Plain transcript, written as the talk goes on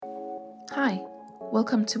Hi,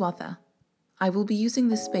 welcome to Other. I will be using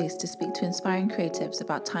this space to speak to inspiring creatives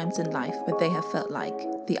about times in life where they have felt like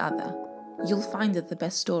the other. You'll find that the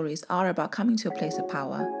best stories are about coming to a place of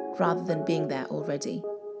power rather than being there already.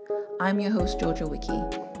 I'm your host, Georgia Wiki,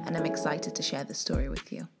 and I'm excited to share this story with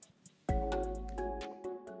you.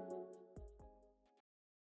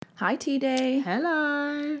 Hi, T-Day.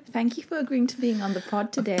 Hello. Thank you for agreeing to being on the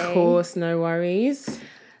pod today. Of course, no worries.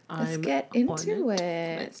 Let's get into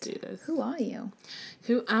it. Let's do this. Who are you?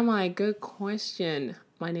 Who am I? Good question.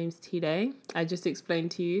 My name's T-Day. I just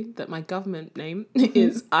explained to you that my government name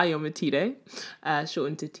is Ayoma T-Day,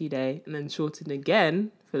 shortened to T-Day, and then shortened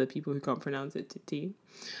again for the people who can't pronounce it to T.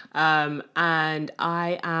 And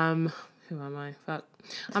I am... Who am I? Fuck.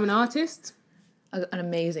 I'm an artist. An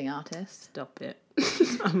amazing artist. Stop it.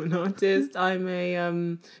 I'm an artist. I'm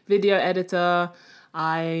a video editor.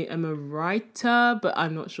 I am a writer, but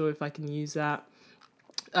I'm not sure if I can use that.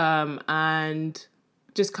 And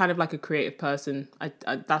just kind of like a creative person. I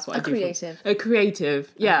that's what I do. A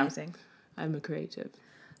creative. Yeah. Amazing. I'm a creative.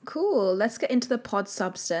 Cool. Let's get into the pod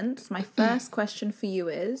substance. My first question for you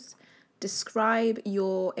is, describe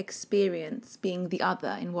your experience being the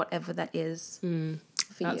other in whatever that is for you.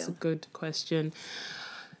 That's a good question.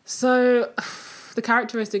 So the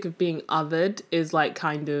characteristic of being othered is like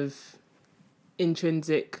kind of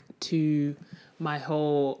intrinsic to my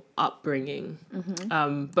whole upbringing,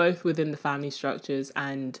 both within the family structures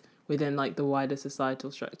and within like the wider societal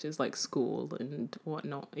structures like school and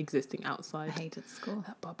whatnot existing outside. I hated school.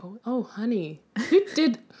 That bubble. Oh, honey. Who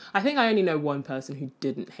did? I think I only know one person who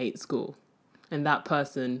didn't hate school, and that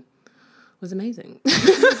person was amazing.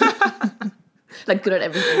 Like good at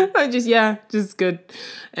everything. Just good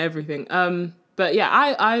everything. But yeah,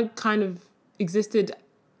 I kind of existed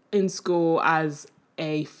in school as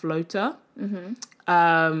a floater.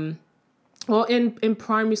 Well, in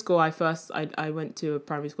primary school, I went to a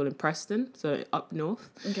primary school in Preston, so up north.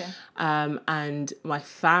 Okay. And my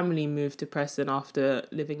family moved to Preston after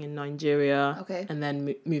living in Nigeria. Okay. And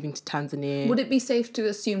then moving to Tanzania. Would it be safe to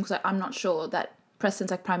assume, because I'm not sure, that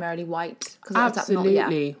Preston's like primarily white?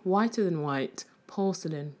 Absolutely. Whiter than white.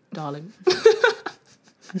 Porcelain, darling.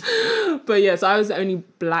 But yes, I was the only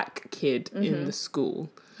black kid in the school.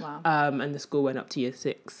 Wow. And the school went up to year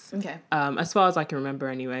 6. Okay. As far as I can remember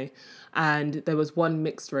anyway. And there was one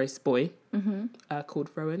mixed race boy called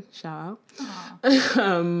Rowan. Shout out. I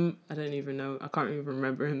don't even know. I can't even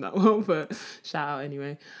remember him that well, but shout out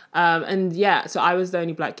anyway. And yeah, so I was the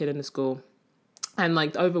only black kid in the school. And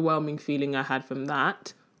like the overwhelming feeling I had from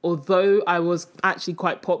that, although I was actually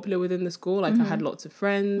quite popular within the school, like I had lots of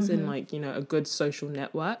friends and like, you know, a good social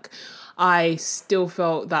network, I still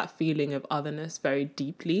felt that feeling of otherness very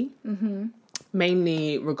deeply,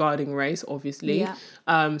 mainly regarding race, obviously.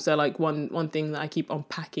 Yeah. So like one thing that I keep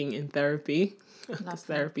unpacking in therapy, because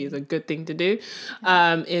therapy is a good thing to do,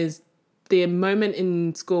 is the moment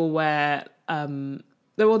in school where...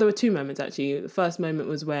 there were 2 moments actually. The first moment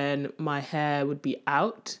was when my hair would be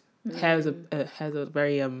out. Hair's a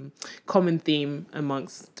very common theme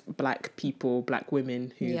amongst black people, black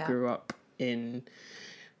women who grew up in,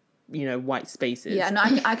 you know, white spaces. Yeah, no,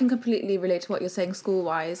 I can completely relate to what you're saying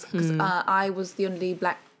school-wise, because I was the only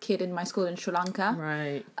black kid in my school in Sri Lanka.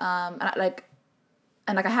 Right.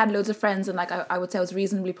 And I had loads of friends, and like I would say I was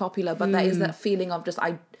reasonably popular, but there is that feeling of just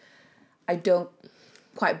I don't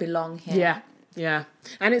quite belong here. Yeah.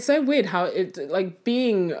 And it's so weird how it like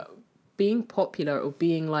being popular or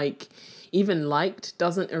being like even liked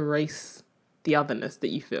doesn't erase the otherness that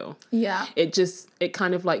you feel. Yeah. It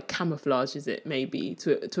kind of like camouflages it maybe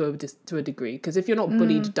to a degree, because if you're not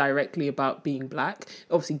bullied directly about being black,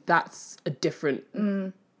 obviously that's a different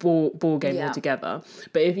ball game altogether.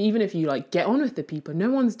 But even if you like get on with the people,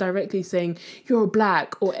 no one's directly saying you're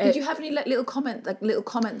black or... Did you have any like little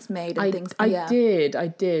comments made and things? I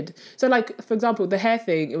did. So like, for example, the hair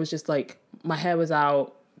thing, it was just like my hair was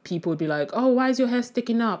out. People would be like, oh, why is your hair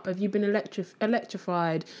sticking up? Have you been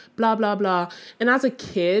electrified? Blah, blah, blah. And as a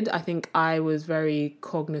kid, I think I was very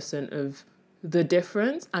cognizant of the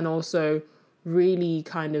difference, and also really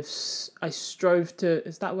kind of, I strove to,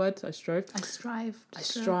 is that word? I strive.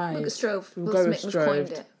 We'll go strove. We'll go with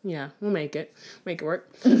strove. Yeah, we'll make it work.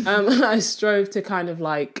 I strove to kind of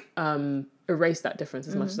like erase that difference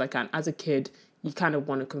as much as I can. As a kid, you kind of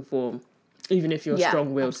want to conform, even if you're a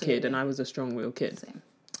strong-willed kid, and I was a strong-willed kid. Same.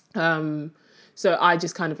 So I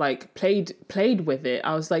just kind of like played with it.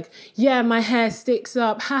 I was like, yeah, my hair sticks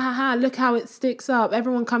up. Ha ha ha, look how it sticks up.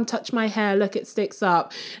 Everyone come touch my hair. Look, it sticks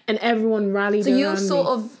up. And everyone rallied around me. So you sort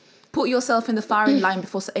of put yourself in the firing line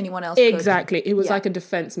before anyone else Exactly. It was like a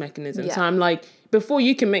defense mechanism. Yeah. So I'm like, before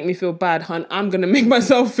you can make me feel bad, hun, I'm gonna make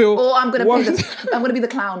myself feel. Or I'm gonna worse. I'm gonna be the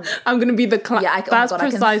clown. I'm gonna be the clown. Yeah, that's I can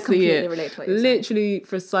precisely it. relate to what you're saying. Literally,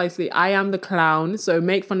 precisely. I am the clown. So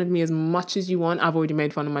make fun of me as much as you want. I've already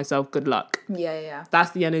made fun of myself. Good luck. Yeah.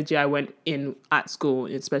 That's the energy I went in at school,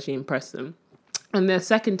 especially in Preston. And the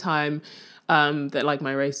second time that like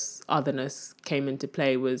my race otherness came into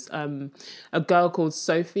play was a girl called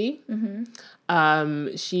Sophie.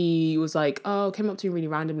 She was like, came up to me really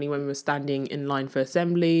randomly when we were standing in line for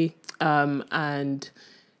assembly, and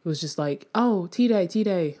it was just like, tea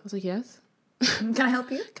day. I was like, yes. Can I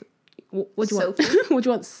help you? What do you want? What do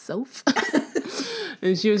you want, Soph?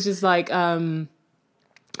 And she was just like,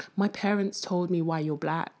 my parents told me why you're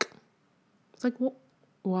black. It's like, what?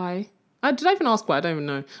 Why? Did I even ask why? I don't even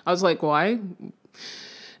know. I was like, why? And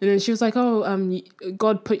then she was like,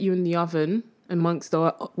 God put you in the oven amongst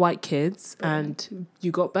the white kids. Brilliant. And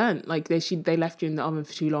you got burnt. Like they left you in the oven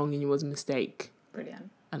for too long and it was a mistake.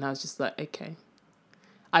 Brilliant. And I was just like, okay.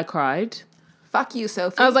 I cried. Fuck you,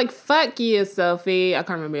 Sophie. I was like, fuck you, Sophie. I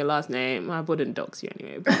can't remember your last name. I wouldn't dox you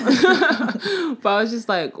anyway. But I was just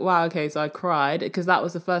like, wow, okay. So I cried because that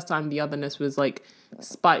was the first time the otherness was like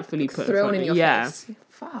spitefully put thrown in your face.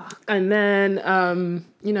 Fuck. And then,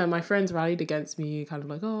 my friends rallied against me, kind of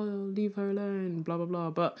like, leave her alone, blah, blah,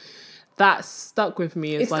 blah. But that stuck with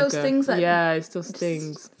me. It's like those things that... Yeah, it still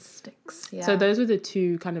stings. Sticks, yeah. So those were the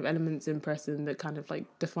two kind of elements in Preston that kind of like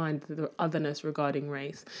defined the otherness regarding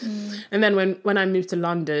race. And then when I moved to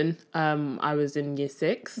London, I was in year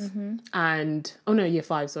 6 and, year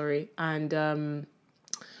 5, sorry. And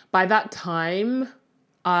by that time,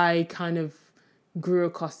 I kind of grew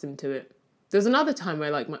accustomed to it. There's another time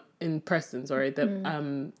where like in Preston,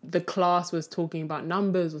 that the class was talking about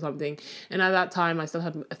numbers or something. And at that time I still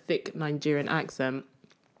had a thick Nigerian accent.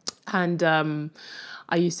 And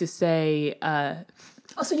I used to say...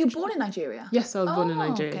 so you're born in Nigeria? Yes, I was born in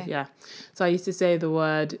Nigeria, okay. Yeah. So I used to say the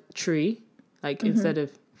word tree, like instead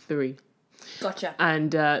of 3. Gotcha.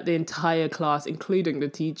 And the entire class, including the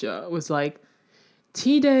teacher, was like,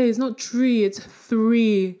 tea day is not tree, it's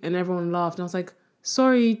 3. And everyone laughed. And I was like,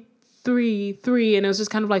 sorry, 3. And it was just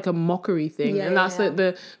kind of like a mockery thing. And that's like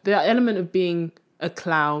the element of being a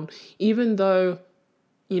clown, even though,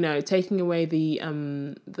 taking away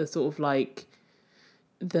the sort of like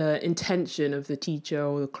the intention of the teacher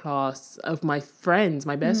or the class, of my friends,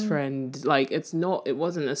 my best friend, like it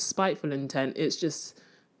wasn't a spiteful intent. It's just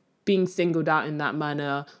being singled out in that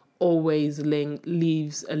manner always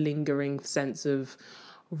leaves a lingering sense of,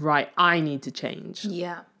 right, I need to change.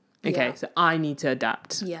 Yeah. Okay, so I need to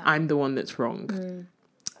adapt. Yeah. I'm the one that's wrong.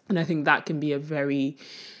 And I think that can be a very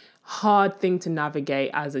hard thing to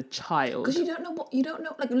navigate as a child. Because you don't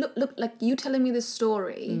know, like, look, like you telling me this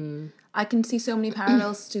story, I can see so many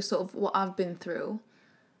parallels to sort of what I've been through.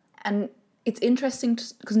 And it's interesting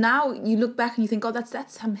because now you look back and you think,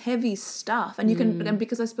 that's some heavy stuff. And you can, and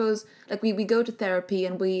because I suppose, like we go to therapy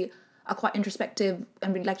and we are quite introspective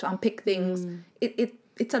and we like to unpick things.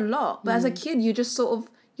 It's a lot. But as a kid, you're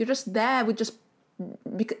just there with just,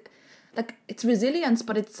 because, like, it's resilience,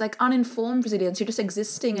 but it's like uninformed resilience. You're just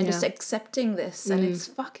existing and just accepting this, and it's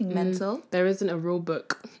fucking mental. There isn't a rule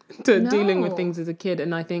book to dealing with things as a kid,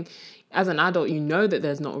 and I think as an adult, you know that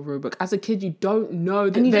there's not a rule book. As a kid, you don't know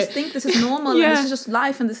that. And you just think this is normal, and this is just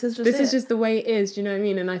life, and this is just the way it is. Do you know what I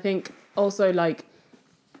mean? And I think also like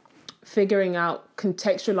figuring out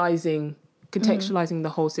contextualizing the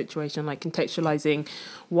whole situation, like contextualizing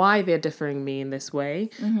why they're differing me in this way,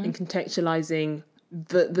 and contextualizing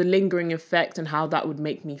the lingering effect and how that would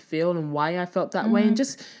make me feel and why I felt that way, and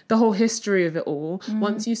just the whole history of it all.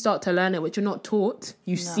 Once you start to learn it, which you're not taught,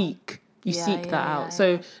 you seek that out.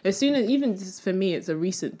 So as soon as, even for me, it's a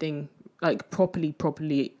recent thing, like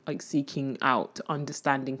properly like seeking out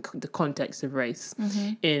understanding the context of race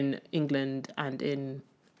in England and in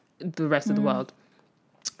the rest of the world.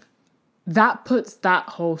 That puts that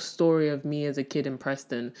whole story of me as a kid in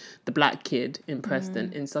Preston, the black kid in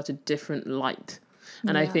Preston, in such a different light.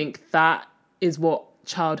 And I think that is what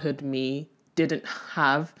childhood me didn't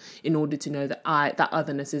have, in order to know that that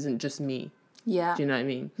otherness isn't just me. Yeah. Do you know what I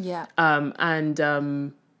mean? Yeah. And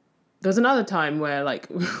there was another time where, like,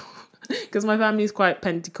 because my family is quite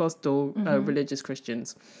Pentecostal, religious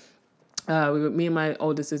Christians. Me and my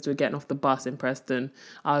older sister were getting off the bus in Preston.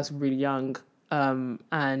 I was really young.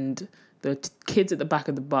 And the kids at the back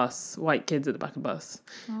of the bus, white kids at the back of the bus,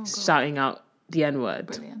 shouting out the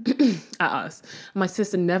N-word at us. My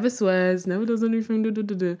sister never swears, never does anything.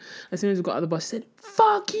 As soon as we got out of the bus, she said,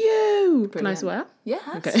 "Fuck you!" Brilliant. Can I swear? Yeah.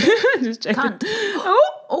 Okay. Just checking. Can't.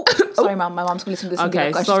 Sorry, Mum. My mum's going to listen to this. Okay,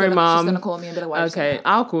 and be like, sorry, Mum. She's going to call me and be like, why? Okay,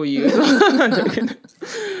 I'll call you.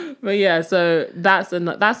 But yeah, so that's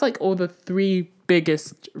like all the three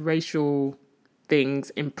biggest racial things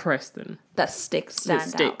in Preston. That stand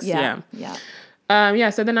sticks, out.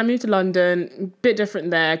 So then I moved to London, bit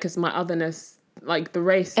different there because my otherness, like the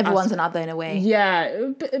race. Everyone's an other in a way. Yeah,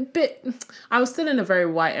 a bit. I was still in a very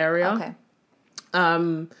white area. Okay.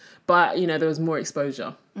 But there was more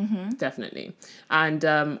exposure, definitely, and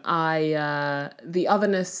the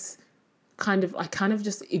otherness I kind of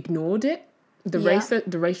just ignored it.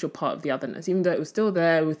 The racial part of the otherness, even though it was still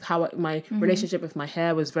there, with how my relationship with my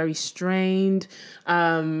hair was very strained.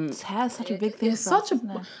 Hair is such a big thing.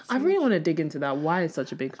 I really want to dig into that. Why it's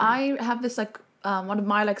such a big thing? I have this one of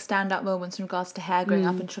my standout moments in regards to hair growing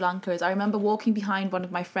up in Sri Lanka is I remember walking behind one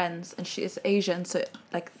of my friends, and she is Asian, so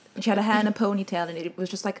she had her hair in a ponytail, and it was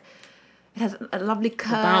just it has a lovely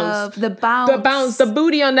curve, the bounce, the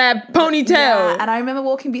booty on that ponytail. Yeah, and I remember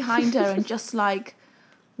walking behind her and just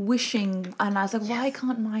wishing, and I was like, why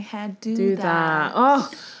can't my hair do that? Oh,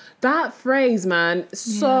 that phrase, man,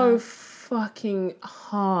 so fucking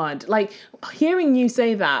hard. Like, hearing you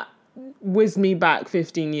say that whizzed me back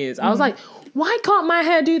 15 years. I was like, why can't my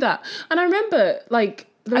hair do that? And I remember, I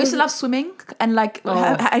used to love swimming, and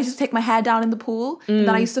I used to take my hair down in the pool, and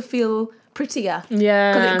then I used to feel prettier.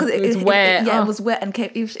 Yeah, because it's wet. It was wet, and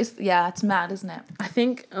it's mad, isn't it? I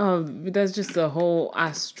think there's just a whole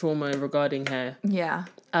ass trauma regarding hair. Yeah.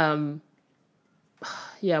 Why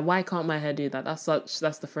can't my hair do that? That's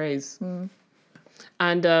the phrase.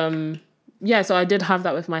 And so I did have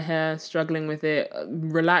that with my hair, struggling with it,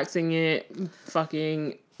 relaxing it,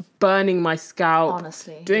 fucking burning my scalp,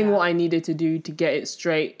 honestly, doing what I needed to do to get it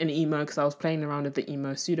straight and emo, because I was playing around with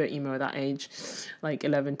the pseudo emo at that age,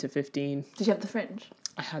 11 to 15. Did you have the fringe?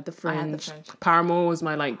 I had the fringe. Paramore was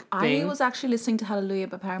my thing. I was actually listening to Hallelujah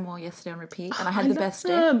by Paramore yesterday on repeat, and I had the best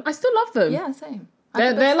day. I still love them. Yeah, same.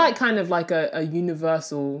 They're kind of like a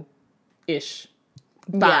universal-ish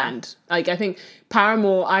band. Yeah. I think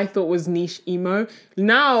Paramore I thought was niche emo.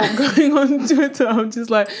 Now going on Twitter, I'm just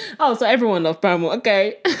like, oh, so everyone loved Paramore.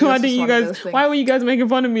 Okay. Why were you guys making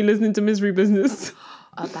fun of me listening to Misery Business?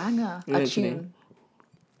 A banger. A tune.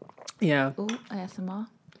 Yeah. Oh, ASMR.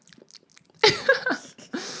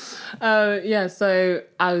 So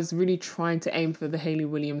I was really trying to aim for the Hayley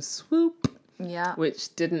Williams swoop. Yeah.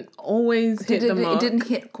 Which didn't always hit the mark. It didn't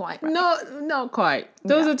hit quite right. No, not quite.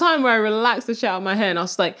 There was a time where I relaxed the shit out of my hair and I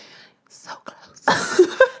was like, so close.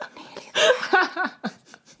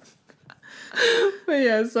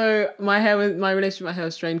 But so my relationship with my hair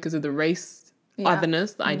was strained because of the race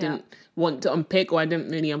otherness that I didn't want to unpick, or I didn't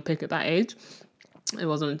really unpick at that age. It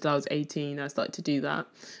wasn't until I was 18 I started to do that.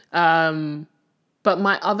 But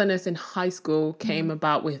my otherness in high school came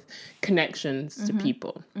about with connections to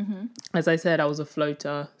people. As I said, I was a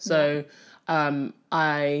floater. So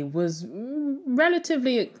I was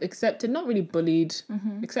relatively accepted, not really bullied,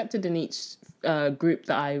 accepted in each group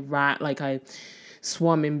that I ran, I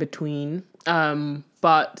swam in between.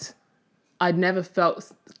 But I'd never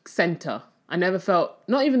felt center. I never felt,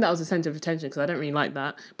 not even that I was a center of attention, because I don't really like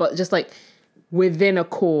that, but just within a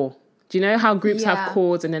core. Do you know how groups have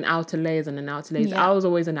cores and then outer layers and then outer layers? Yeah. I was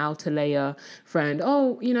always an outer layer friend.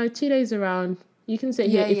 Oh, 2 days around. You can sit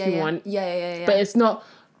here if you want. Yeah. But it's not,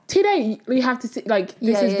 today you have to sit,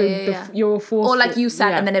 this is the you're forced. Or you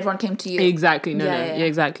sat and then everyone came to you. Exactly. No,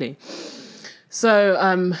 exactly.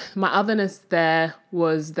 So my otherness there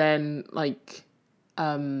was then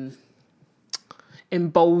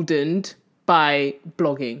emboldened by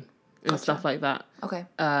blogging and stuff like that. Okay.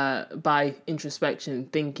 By introspection,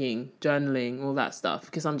 thinking, journaling, all that stuff.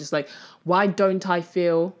 Because I'm just why don't I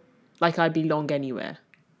feel like I belong anywhere?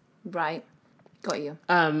 Right. Got you.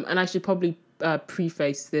 And I should probably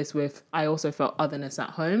preface this with, I also felt otherness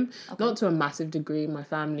at home. Okay. Not to a massive degree. My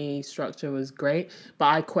family structure was great, but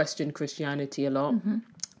I questioned Christianity a lot.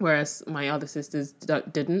 Whereas my other sisters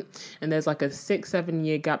didn't. And there's a 6-7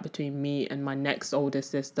 year gap between me and my next oldest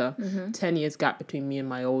sister. 10 years gap between me and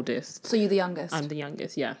my oldest. So you're the youngest? I'm the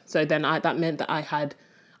youngest, yeah. So then that meant that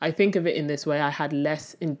I think of it in this way, I had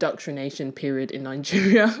less indoctrination period in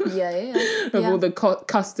Nigeria. Of all the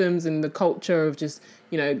customs and the culture of just,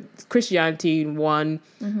 Christianity,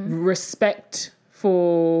 respect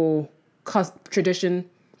for tradition.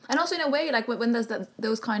 And also in a way, when there's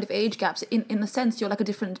those kind of age gaps, in a sense, you're a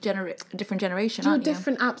different generation, aren't you? You're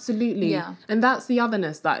different, absolutely. Yeah. And that's the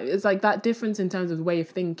otherness, that it's that difference in terms of the way of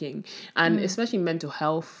thinking, and especially mental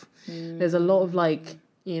health. There's a lot of one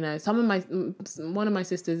of my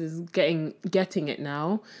sisters is getting it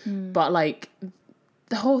now, but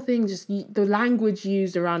the whole thing, just the language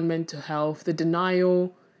used around mental health, the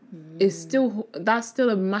denial is that's still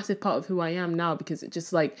a massive part of who I am now, because it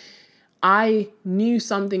just I knew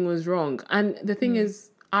something was wrong. And the thing is,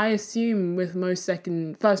 I assume with most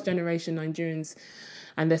first generation Nigerians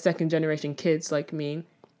and their second generation kids like me,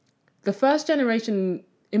 the first generation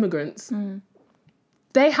immigrants,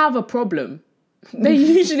 they have a problem. They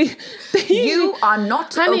usually You are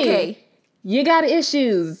not okay. You got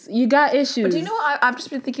issues. But do you know what? I've just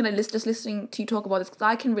been thinking, like, just listening to you talk about this, because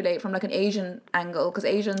I can relate from like an Asian angle, because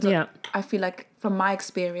Asians, I feel like from my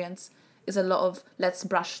experience, is a lot of let's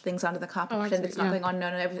brush things under the carpet, pretend it's not going on, no,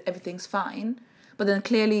 everything's fine. But then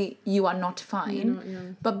clearly you are not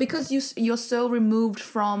fine. But because you're so removed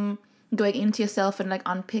from going into yourself and like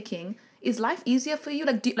unpicking, is life easier for you?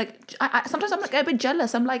 Like, I sometimes I'm like a bit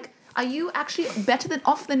jealous. I'm like, are you actually better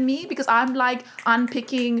off than me? Because I'm like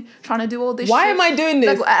unpicking, trying to do all this. Why shit. am I doing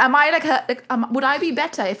this? Like, am I would I be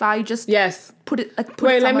better if I just put it?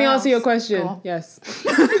 Wait, let me answer your question. Yes.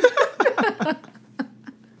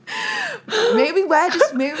 Maybe we're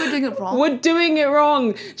doing it wrong. We're doing it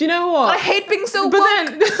wrong. Do you know what? I hate being so woke.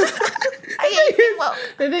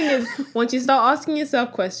 The thing is, once you start asking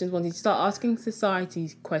yourself questions, once you start asking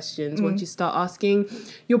society questions, once you start asking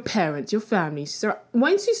your parents, your family,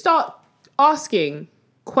 once you start asking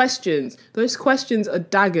questions, those questions are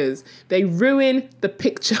daggers. They ruin the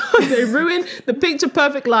picture. They ruin the picture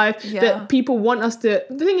perfect life that people want us to.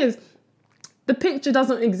 The thing is, the picture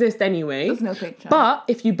doesn't exist anyway. There's no picture. But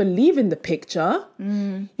if you believe in the picture,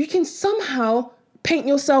 you can somehow paint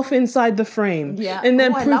yourself inside the frame. Yeah. And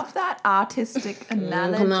then I love that artistic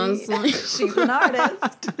analogy. She's an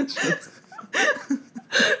artist. But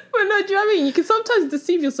no, do you know what I mean? You can sometimes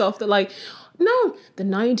deceive yourself that, like, no, the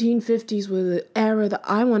 1950s were the era that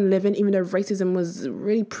I want to live in, even though racism was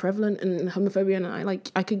really prevalent and homophobia, and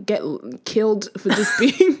I could get killed for just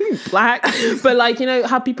being black. But, like, you know,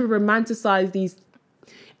 how people romanticize these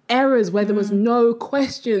eras where there was no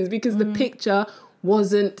questions because the picture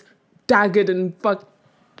wasn't daggered and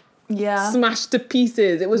smashed to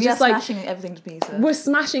pieces. It was just like smashing everything to pieces. We're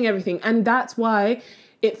smashing everything, and that's why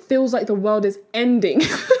it feels like the world is ending.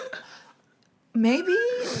 Maybe,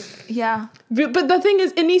 yeah. But the thing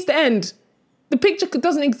is, it needs to end. The picture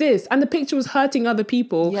doesn't exist, and the picture was hurting other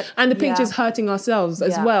people, and the picture is hurting ourselves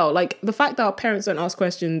as well. Like, the fact that our parents don't ask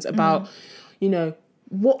questions about, you know,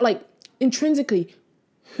 what, like, intrinsically,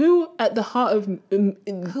 who at the heart of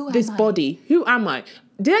this body, who am I?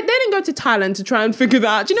 They didn't go to Thailand to try and figure that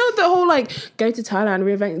out. Do you know the whole, like, go to Thailand,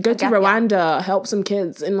 go to Rwanda, help some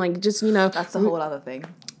kids, and, like, just, you know. That's a whole other thing.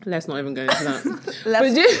 Let's not even go into that.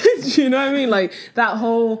 But do you know what I mean? Like, that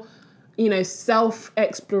whole, you know,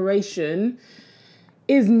 self-exploration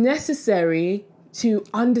is necessary to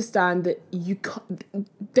understand that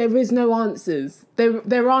there is no answers.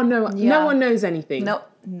 There are no one knows anything.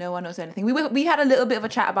 No one knows anything. We had a little bit of a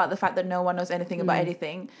chat about the fact that no one knows anything about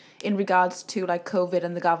anything in regards to, like, COVID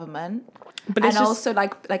and the government. But and also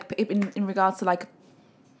like in regards to, like,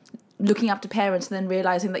 looking up to parents and then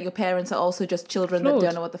realizing that your parents are also just children that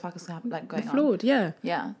don't know what the fuck is going on. Flawed, yeah.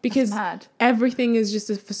 Yeah. Because everything is just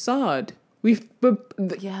a facade. Literally.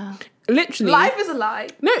 Life is a lie.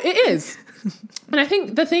 No, it is. And I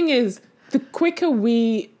think the thing is, the quicker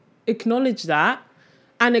we acknowledge that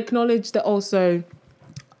and acknowledge that also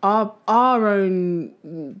our own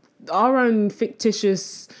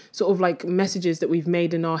fictitious sort of, like, messages that we've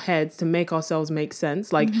made in our heads to make ourselves make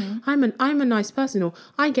sense, like I'm a nice person, or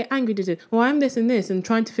I get angry or I'm this and this, and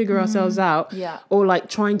trying to figure ourselves out, or, like,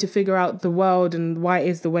 trying to figure out the world and why it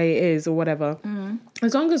is the way it is or whatever.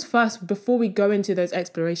 As long as first, before we go into those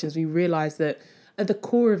explorations, we realize that at the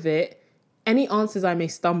core of it, any answers I may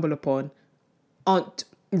stumble upon aren't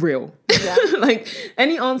real. Like,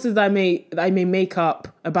 any answers that I may make up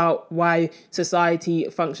about why society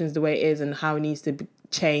functions the way it is and how it needs to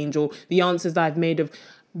change, or the answers that I've made of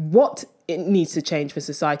what it needs to change for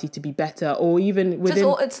society to be better, or even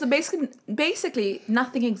within... It's the basically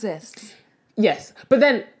nothing exists. Yes, but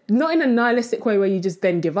then not in a nihilistic way where you just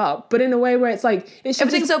then give up, but in a way where it's like...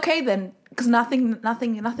 Everything's okay then, because nothing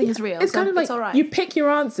is real. It's kind of like, it's all right. You pick your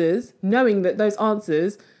answers knowing that those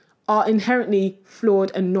answers are inherently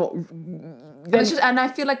flawed and not... And I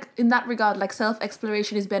feel like in that regard, like,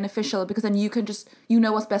 self-exploration is beneficial, because then you can just, you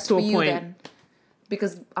know what's best for you then.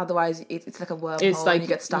 Because otherwise it's like a wormhole, like, and you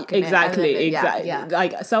get stuck in it. Exactly.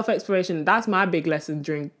 Like, self-exploration, that's my big lesson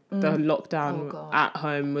during the lockdown at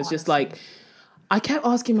home, was just like, I kept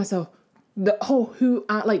asking myself,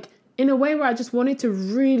 like, in a way where I just wanted to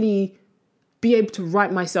really be able to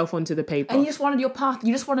write myself onto the paper. And you just wanted your path.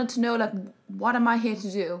 You just wanted to know, like, what am I here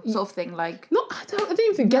to do? Sort of thing, like... No, I didn't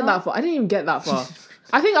even get that far. I didn't even get that far.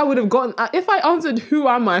 I think I would have gotten... If I answered who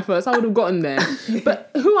am I first, I would have gotten there.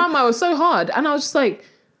 But who am I was so hard. And I was just like,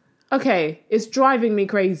 okay, it's driving me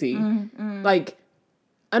crazy. Like,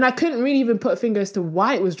 and I couldn't really even put a finger as to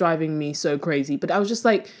why it was driving me so crazy. But I was just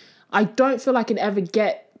like, I don't feel I can ever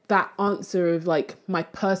get that answer of like my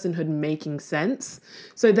personhood making sense.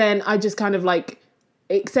 So then I just kind of like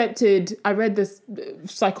accepted. I read this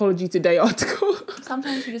Psychology Today article.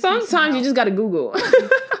 Sometimes you just got to Google.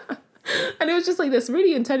 And it was just like this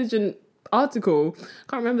really intelligent article.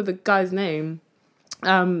 Can't remember the guy's name.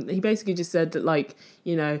 He basically just said that, like,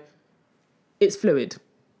 you know, it's fluid.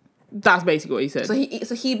 That's basically what he said. So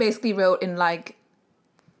he basically wrote in like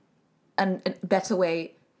a better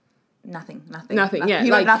way. Nothing. Yeah, he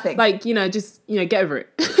like nothing. Like, you know, just, you know, get over it.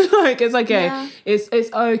 Like, it's okay. Yeah.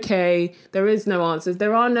 It's okay. There is no answers.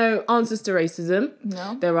 There are no answers to racism.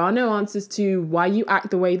 No. There are no answers to why you act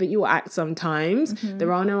the way that you act sometimes.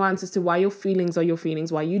 There are no answers to why your feelings are your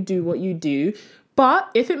feelings, why you do what you do. But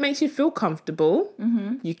if it makes you feel comfortable,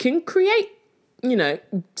 you can create, you know,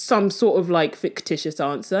 some sort of like fictitious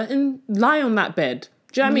answer and lie on that bed.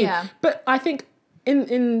 Do you know what I mean? Yeah. But I think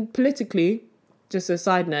in politically, just a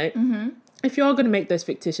side note, if you're going to make those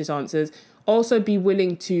fictitious answers, also be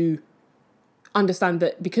willing to understand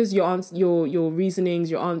that because your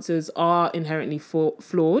reasonings, your answers are inherently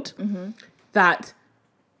flawed, that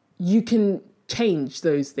you can change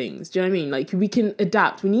those things. Do you know what I mean? Like, we can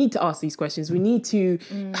adapt. We need to ask these questions. We need to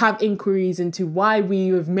have inquiries into why we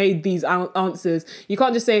have made these answers. You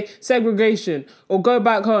can't just say segregation or go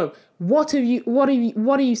back home. What are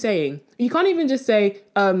you saying? You can't even just say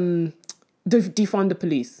defund the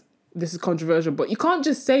police. This is controversial, but you can't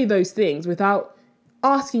just say those things without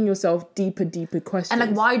asking yourself deeper questions. And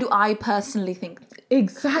like, why do I personally think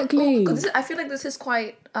exactly? I feel like this is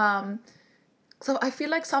quite so I feel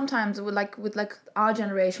like sometimes with our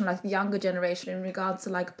generation, like the younger generation, in regards to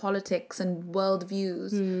like politics and world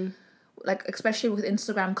views, like especially with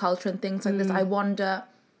Instagram culture and things like this, I wonder,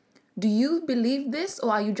 do you believe this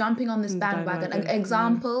or are you jumping on this bandwagon? An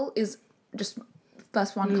example is just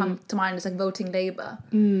first one come to mind is like voting Labour,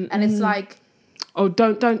 and it's like, oh,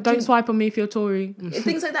 don't swipe on me if you're Tory,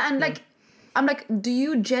 things like that, and like. I'm like, do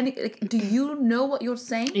you know what you're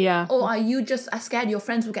saying? Yeah. Or are you just scared your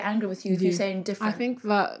friends will get angry with you if you're saying different? I think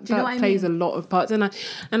that plays a lot of parts. And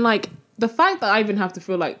like the fact that I even have to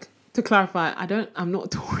feel like, to clarify, I'm not a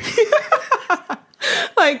Tory.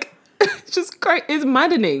 Like, it's just great. It's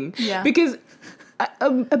maddening. Yeah. Because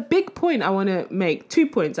a big point I want to make, 2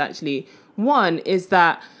 points actually. One is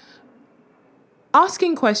that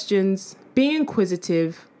asking questions, being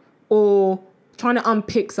inquisitive, or trying to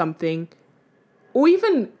unpick something, or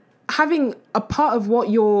even having a part of what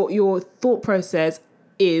your thought process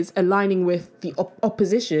is aligning with the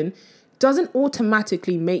opposition, doesn't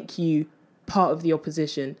automatically make you part of the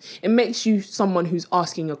opposition. It makes you someone who's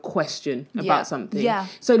asking a question about something. Yeah.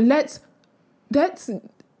 So let's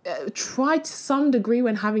try to some degree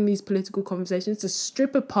when having these political conversations to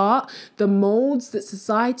strip apart the molds that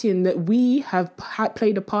society and that we have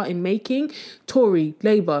played a part in making. Tory,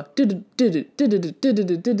 Labour, categories.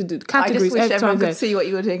 I just wish everyone could see what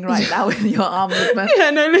you were doing right now with your arm movement. Yeah,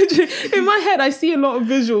 no, literally. In my head, I see a lot of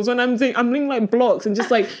visuals when I'm doing like blocks and just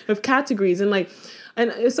like of categories and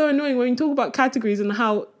it's so annoying when you talk about categories and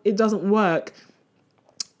how it doesn't work.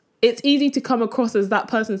 It's easy to come across as that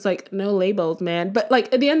person. It's like, no labels, man. But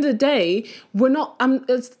like at the end of the day, we're not.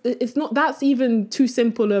 It's not. That's even too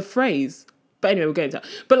simple a phrase. But anyway, we're going to.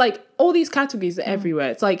 But like all these categories are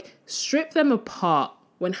everywhere. It's like strip them apart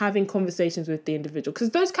when having conversations with the individual,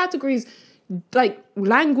 because those categories, like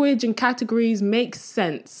language and categories, make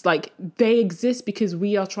sense. Like they exist because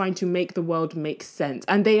we are trying to make the world make sense,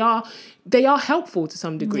 and they are helpful to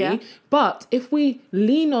some degree. Yeah. But if we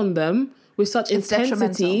lean on them with such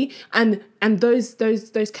intensity, and those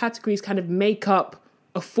categories kind of make up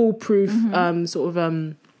a foolproof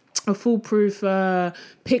a foolproof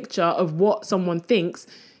picture of what someone thinks,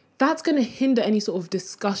 that's going to hinder any sort of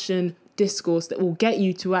discourse that will get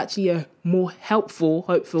you to actually a more hopeful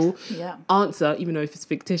answer, even though if it's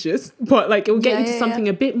fictitious, but like it will get you to something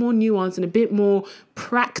a bit more nuanced and a bit more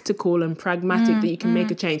practical and pragmatic that you can make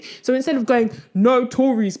a change. So instead of going, no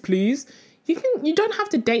Tories please, you don't have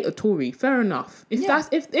to date a Tory. Fair enough. If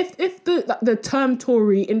the term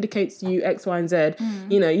Tory indicates to you X, Y, and Z,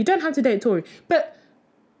 you don't have to date a Tory. But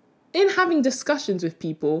in having discussions with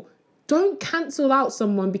people, don't cancel out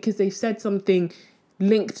someone because they've said something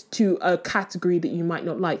linked to a category that you might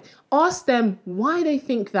not like. Ask them why they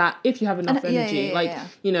think that, if you have enough energy.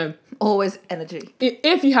 Always energy.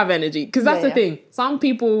 If you have energy. Because that's the thing. Some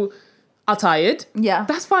people are tired. Yeah.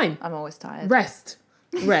 That's fine. I'm always tired. Rest.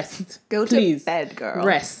 rest. Go Please. to bed, girl.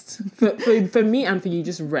 Rest. For me and for you,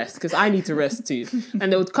 just rest, because I need to rest too.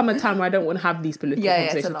 And there would come a time where I don't want to have these political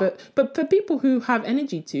conversations. But for people who have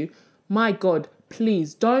energy to, my God,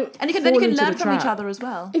 please don't. And you can learn from each other as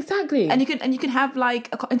well. Exactly. And you can have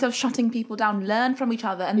like instead of shutting people down, learn from each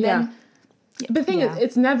other, and then. But the thing is,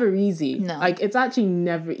 it's never easy. No. Like, it's actually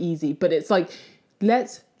never easy. But it's like,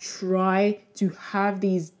 let's try to have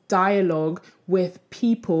these dialogue with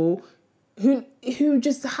people who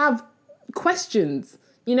just have questions.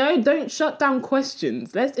 You know, don't shut down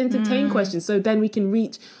questions. Let's entertain questions so then we can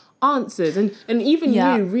reach answers. And even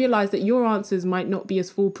you realize that your answers might not be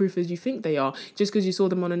as foolproof as you think they are just because you saw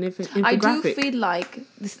them on an infographic. I do feel like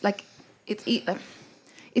this, like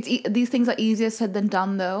these things are easier said than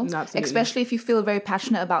done, though. Absolutely. Especially if you feel very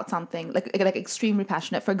passionate about something, like extremely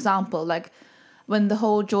passionate. For example, like when the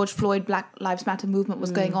whole George Floyd Black Lives Matter movement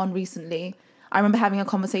was going on recently, I remember having a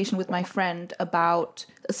conversation with my friend about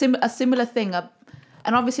a similar thing.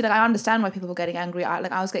 And obviously, like, I understand why people were getting angry.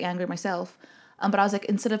 I was getting angry myself. But I was like,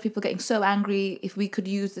 instead of people getting so angry, if we could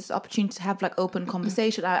use this opportunity to have like open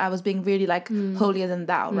conversation, I was being really like holier than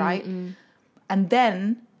thou, right? And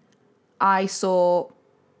then I saw,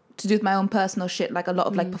 to do with my own personal shit, like a lot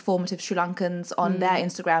of like performative Sri Lankans on their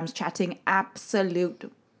Instagrams chatting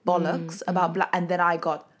absolute bollocks about black, and then I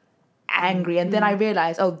got angry, and then I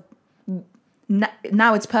realized,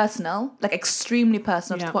 now it's personal, like extremely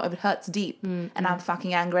personal, to the point of it hurts deep, and I'm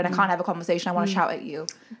fucking angry, and I can't have a conversation. I want to shout at you.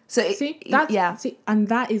 So and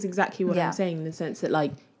that is exactly what I'm saying, in the sense that,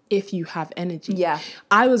 like, if you have energy,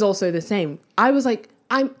 I was also the same. I was like,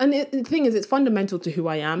 the thing is, it's fundamental to who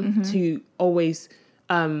I am to always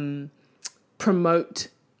promote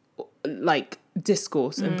like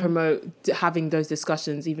discourse and promote having those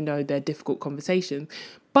discussions, even though they're difficult conversations.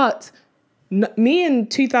 But me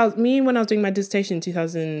when I was doing my dissertation in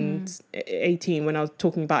 2018, when I was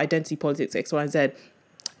talking about identity politics, X, Y, and Z,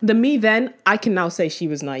 the me then, I can now say she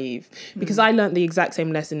was naive, because I learned the exact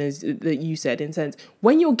same lesson as that you said, in sense,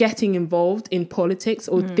 when you're getting involved in politics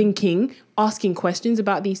or thinking, asking questions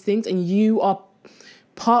about these things, and you are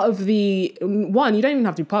part of the one, you don't even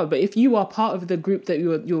have to be part of it, but if you are part of the group that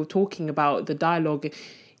you're talking about, the dialogue,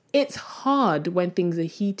 it's hard when things are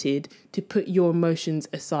heated to put your emotions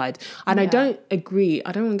aside. And I don't agree,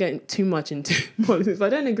 I don't want to get too much into politics, but I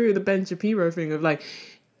don't agree with the Ben Shapiro thing of like,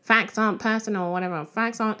 facts aren't personal or whatever,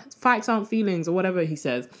 facts aren't feelings or whatever he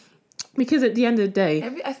says. Because at the end of the day,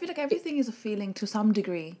 I feel like everything is a feeling to some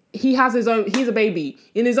degree. He has he's a baby.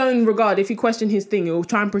 In his own regard, if you question his thing, he'll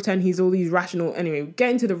try and pretend he's all these rational. Anyway, get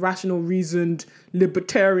into the rational, reasoned,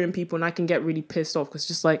 libertarian people, and I can get really pissed off, because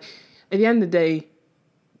just like, at the end of the day,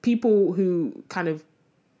 people who kind of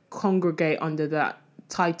congregate under that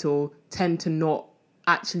title tend to not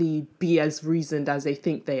actually be as reasoned as they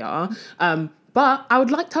think they are. But I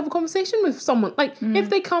would like to have a conversation with someone. Like, if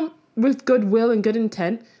they come with goodwill and good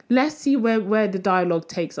intent, let's see where the dialogue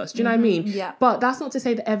takes us. Do you know what I mean? Yeah. But that's not to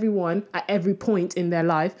say that everyone at every point in their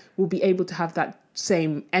life will be able to have that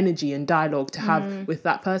same energy and dialogue to have with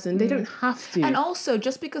that person. They don't have to. And also,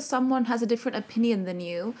 just because someone has a different opinion than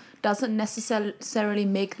you doesn't necessarily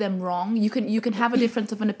make them wrong. You can have a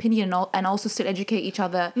difference of an opinion and also still educate each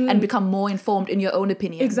other and become more informed in your own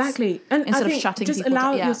opinions. Exactly. And instead I think of shutting just people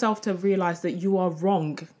allow yourself to realize that you are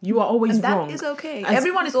wrong. You are always wrong. That is okay.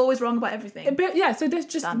 Everyone is always wrong about everything. But yeah, so there's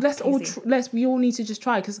just we all need to just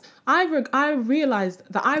try, because I realized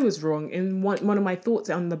that I was wrong in one of my thoughts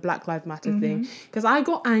on the Black Lives Matter thing, because I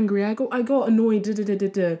got angry, I got annoyed,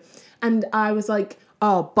 and I was like,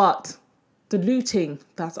 but the looting,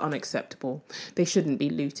 that's unacceptable. They shouldn't be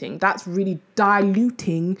looting. That's really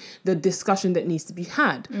diluting the discussion that needs to be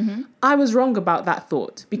had. I was wrong about that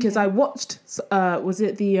thought, because I watched, was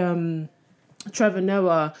it the Trevor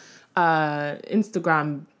Noah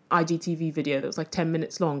Instagram IGTV video that was like 10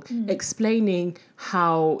 minutes long, explaining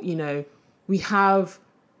how, we have,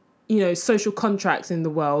 social contracts in the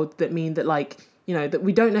world that mean that, like, that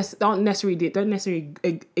we don't necessarily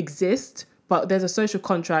exist, but there's a social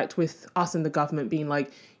contract with us and the government being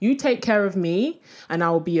like, you take care of me and I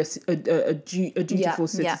will be a dutiful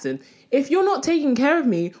citizen. Yeah. If you're not taking care of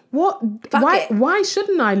me, why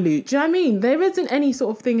shouldn't I loot? Do you know what I mean? There isn't any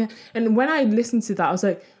sort of thing. And when I listened to that, I was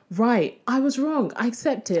like, right, I was wrong. I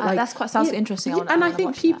accept it. Sounds interesting. I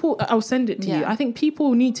think people, I'll send it to you. I think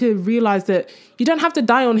people need to realize that you don't have to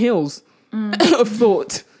die on hills of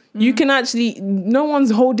thought. You can actually, no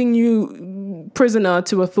one's holding you prisoner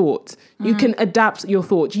to a thought. You can adapt your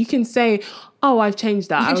thoughts. You can say, I've changed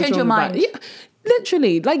that. You can change your mind. Yeah,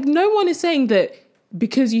 literally. Like, no one is saying that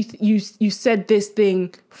because you said this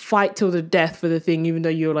thing, fight till the death for the thing, even though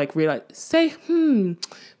you're like realize, say,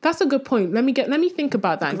 that's a good point. Let me think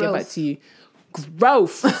about that and get back to you.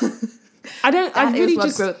 Growth. That is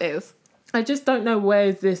what growth is. I just don't know where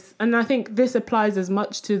is this, and I think this applies as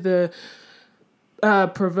much to the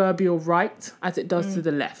proverbial right as it does to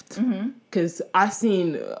the left. Because I've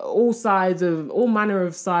seen all manner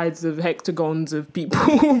of sides of hectagons of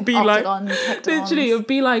people be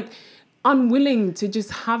like unwilling to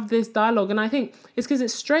just have this dialogue. And I think it's because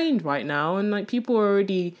it's strained right now, and like people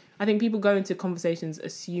go into conversations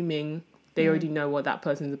assuming they already know what that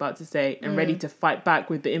person's about to say and ready to fight back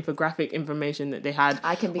with the infographic information that they had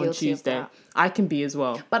I can be on Tuesday. Of that. I can be as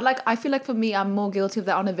well. But like, I feel like for me, I'm more guilty of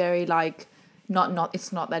that on a very like,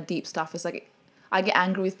 it's not that deep stuff. It's like, I get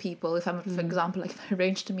angry with people if I'm, for example, like if I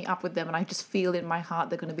arrange to meet up with them and I just feel in my heart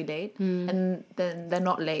they're going to be late and then they're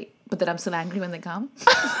not late, but then I'm still angry when they come.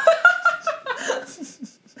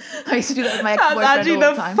 I used to do that with my ex-boyfriend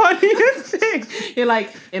all the time. That's actually the funniest thing. You're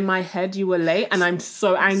like, in my head you were late and I'm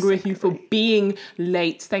so angry with you for being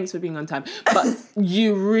late. Thanks for being on time. But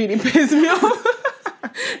you really piss me off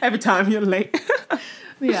every time you're late.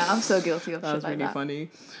 Yeah, I'm so guilty of that. Shit Was really like that. Funny.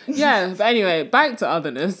 Yeah, but anyway, back to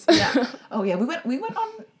otherness. Yeah. Oh yeah, we went on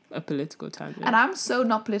a political tangent. And I'm so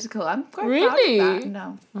not political. I'm quite really proud of that.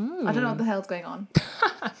 No. I don't know what the hell's going on.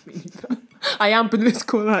 I am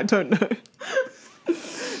political and I don't know.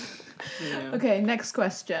 Yeah. Okay, next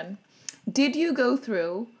question. Did you go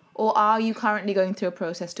through or are you currently going through a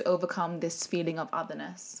process to overcome this feeling of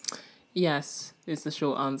otherness? Yes, is the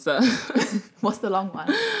short answer. What's the long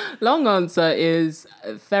one? Long answer is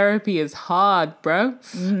therapy is hard, bro.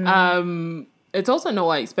 It's also not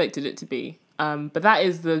what I expected it to be. But that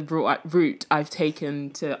is the route I've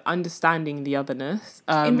taken to understanding the otherness.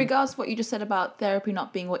 In regards to what you just said about therapy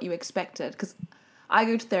not being what you expected, because I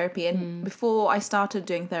go to therapy and before I started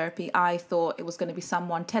doing therapy, I thought it was going to be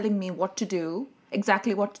someone telling me what to do,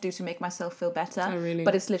 exactly what to do to make myself feel better. Oh, really?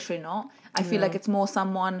 But it's literally not. I feel like it's more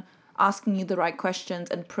someone asking you the right questions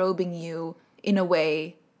and probing you in a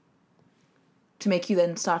way to make you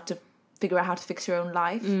then start to figure out how to fix your own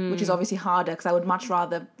life, which is obviously harder because I would much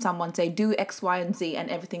rather someone say do X, Y, and Z and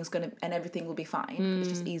everything will be fine. It's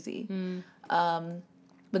just easy.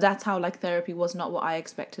 But that's how like therapy was not what I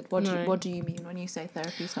expected. What do you mean when you say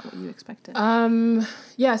therapy is not what you expected?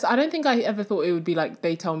 Yes, I don't think I ever thought it would be like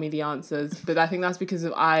they tell me the answers, but I think that's because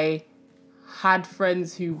I had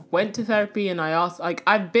friends who went to therapy and I asked, like,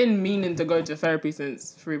 I've been meaning to go to therapy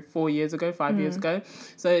since 5 years ago.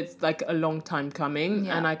 So it's like a long time coming.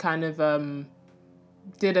 Yeah. And I kind of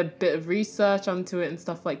did a bit of research onto it and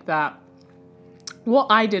stuff like that. What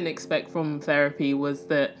I didn't expect from therapy was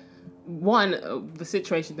that, one, the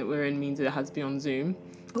situation that we're in means it has to be on Zoom.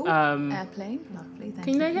 Ooh, airplane, lovely. Thank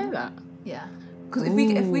you. Can they hear that? Yeah. Because if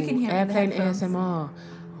we can hear airplane ASMR.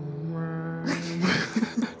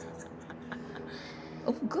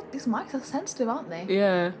 Oh, good. These mics are sensitive, aren't they?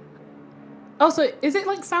 Yeah. Also, is it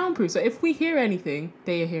like soundproof? So if we hear anything,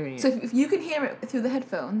 they are hearing it. So if you can hear it through the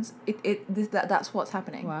headphones, that's what's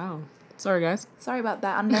happening. Wow. Sorry, guys. Sorry about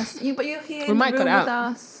that. Unless but you're here in the room with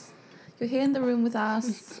us. You're here in the room with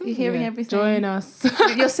us. You're hearing everything. Join us.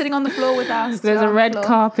 You're sitting on the floor with us. There's a red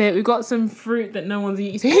carpet. We've got some fruit that no one's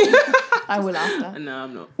eating. I will after. No,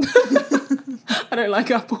 I'm not. I don't like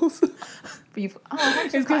apples. But it's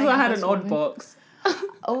because I had an odd box.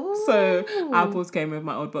 Oh. So apples came with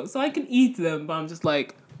my odd box. So I can eat them, but I'm just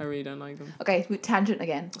like, I really don't like them. Okay, tangent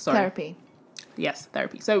again. Sorry. Therapy. Yes,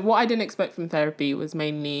 therapy. So what I didn't expect from therapy was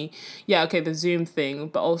mainly, the Zoom thing,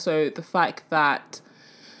 but also the fact that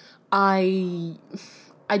I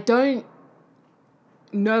don't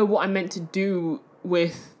know what I'm meant to do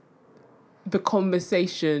with the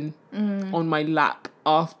conversation on my lap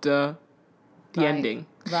after the ending.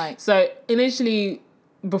 Right. So initially,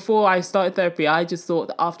 before I started therapy, I just thought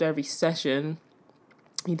that after every session,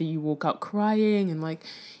 either you walk out crying and like,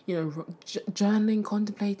 journaling,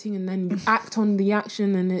 contemplating, and then you act on the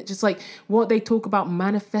action, and it just like what they talk about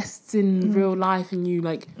manifests in real life, and you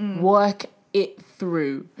like work it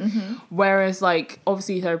through. Whereas like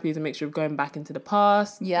obviously therapy is a mixture of going back into the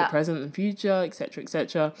past, the present and future, etc.,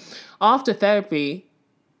 etc. After therapy,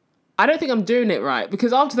 I don't think I'm doing it right,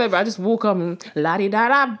 because after therapy I just walk up and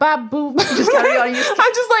la-di-da-da-ba-boo. Just carry on.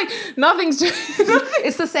 I'm just like, nothing's changed.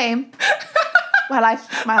 It's the same. My life is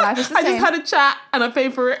the same. I just had a chat and I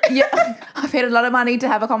paid for it. Yeah, I paid a lot of money to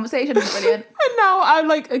have a conversation. It's brilliant. And now I'm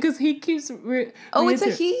like, because he keeps... it's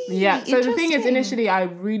a he. Yeah, so the thing is, initially I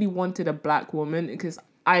really wanted a black woman because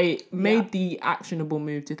I made the actionable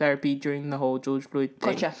move to therapy during the whole George Floyd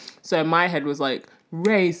thing. Gotcha. So my head was like,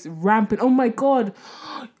 race, rampant. Oh my God.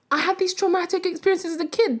 I had these traumatic experiences as a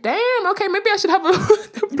kid. Damn, okay, maybe I should have a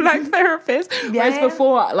black therapist. Yeah. Whereas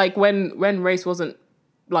before, like when race wasn't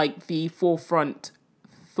like the forefront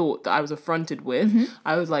thought that I was affronted with,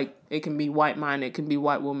 I was like, it can be white man, it can be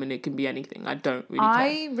white woman, it can be anything. I don't really care.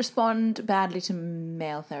 I respond badly to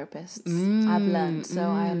male therapists. I've learned, so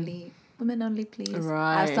I only women only, please.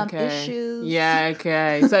 Right, I have some okay. issues. Yeah,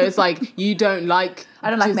 okay. So it's like you don't like. I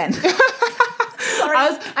don't like men.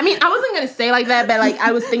 I wasn't gonna say like that, but like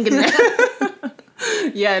I was thinking that.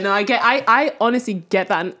 Yeah, no, I honestly get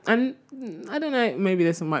that, and I don't know, maybe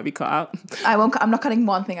this one might be cut out. I'm not cutting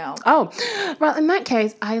one thing out. Oh, well, in that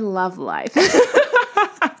case, I love life.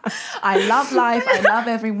 I love life. I love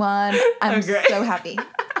everyone. I'm so happy.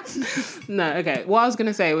 No, okay. What I was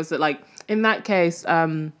gonna say was that, like, in that case,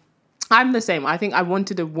 I'm the same. I think I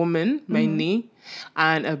wanted a woman mainly,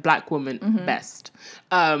 and a black woman best.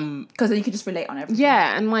 Because then you could just relate on everything.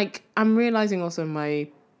 Yeah, and like I'm realizing also my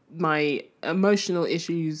emotional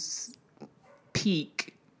issues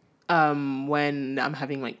peak when I'm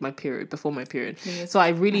having like my period, before my period. So I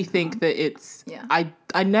really think that it's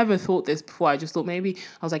I never thought this before. I just thought maybe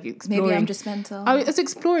I was like exploring. Maybe I'm just mental. I was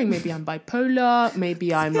exploring. Maybe I'm bipolar.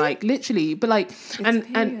 Maybe I'm like literally, but like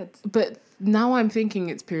but now I'm thinking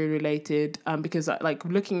it's period related because like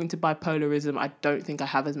looking into bipolarism, I don't think I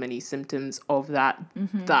have as many symptoms of that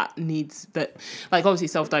that needs that, like, obviously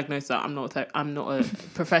self-diagnosed that I'm not a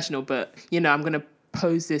professional, but you know, I'm gonna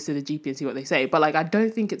pose this to the GP and see what they say, but like I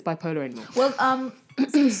don't think it's bipolar anymore. Well,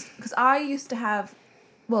 because I used to have,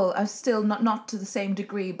 well, I'm still not to the same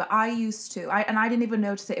degree, but I used to, and I didn't even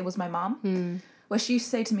notice it was my mom. Where she used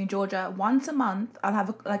to say to me, Georgia, once a month, I'll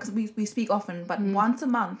have we speak often, but once a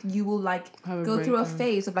month you will like go through a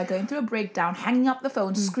phase of like going through a breakdown, hanging up the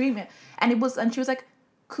phone, screaming. And she was like,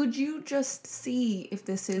 could you just see if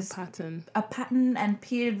this is a pattern and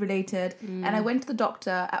period related? And I went to the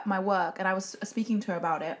doctor at my work and I was speaking to her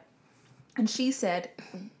about it. And she said,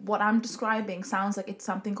 what I'm describing sounds like it's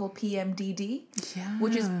something called PMDD,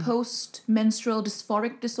 which is post-menstrual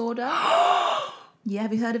dysphoric disorder. Yeah,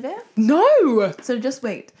 have you heard of it? No! So just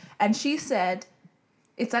wait. And she said,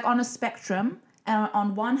 it's like on a spectrum. And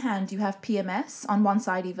on one hand, you have PMS, on one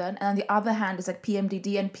side even. And on the other hand, is like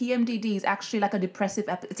PMDD. And PMDD is actually like a depressive...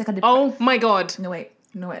 It's like a... Oh, my God. No, wait.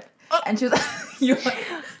 And she was like...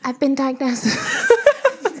 I've been diagnosed.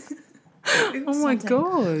 Oh, my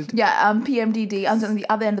God. Yeah, PMDD. And on the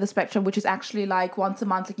other end of the spectrum, which is actually like once a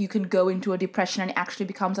month, like you can go into a depression and it actually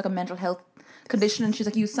becomes like a mental health condition. And she's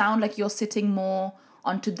like, you sound like you're sitting more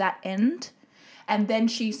onto that end. And then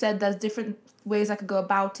she said there's different ways I could go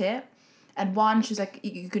about it. And one, she's like,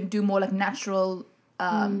 you can do more like natural,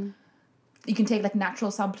 you can take like natural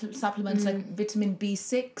supplements like vitamin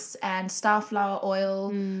B6 and starflower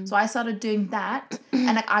oil. So I started doing that.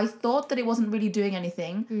 And like I thought that it wasn't really doing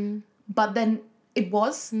anything, but then it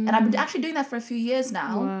was. And I've been actually doing that for a few years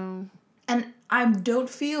now. Wow. And I don't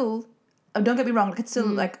get me wrong, like it's still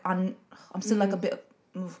like I'm still like a bit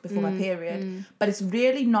before my period, but it's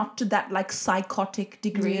really not to that like psychotic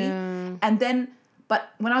degree. And then,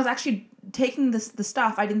 but when I was actually taking the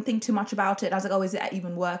stuff, I didn't think too much about it. I was like, oh, is it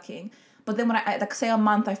even working? But then when I like say a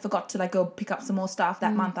month, I forgot to like go pick up some more stuff.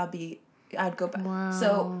 That month I'd go back. Wow.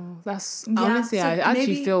 So that's honestly, I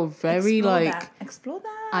actually feel very explore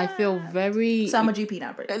that. I feel very. So I'm a GP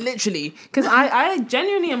now, Bridget. Literally, because I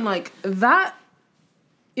genuinely am like that.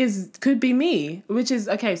 Could be me, which is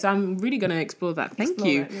okay. So I'm really gonna explore that. Thank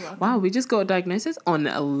you. Wow, we just got a diagnosis on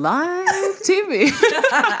live TV.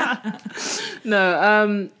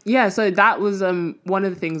 No, yeah. So that was one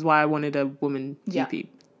of the things why I wanted a woman GP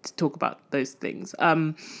to talk about those things.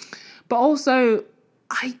 But also,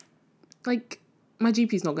 I like my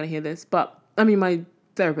GP's not gonna hear this, but I mean my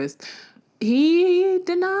therapist. He not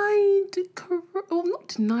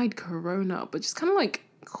denied corona, but just kind of like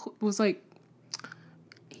was like.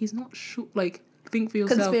 He's not sure, like, think for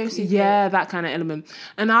yourself. Conspiracy theory. Yeah, that kind of element.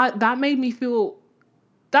 And that made me feel,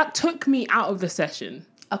 that took me out of the session.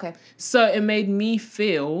 Okay. So it made me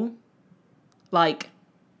feel like,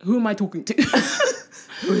 who am I talking to?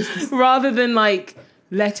 Rather than like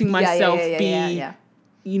letting myself be,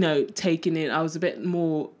 you know, taken in. I was a bit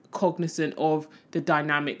more cognizant of the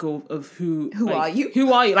dynamic of who like, are you?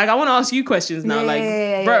 Who are you? Like, I want to ask you questions now.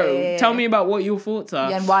 Tell me about what your thoughts are.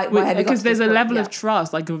 Yeah, and why have you got because there's to a this level point? of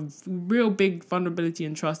trust, like a real big vulnerability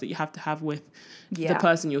and trust that you have to have with the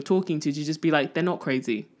person you're talking to just be like, they're not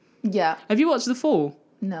crazy. Yeah. Have you watched The Fall?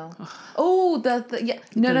 No. But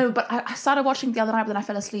I started watching the other night, but then I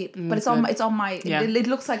fell asleep. But it's on my. Yeah. It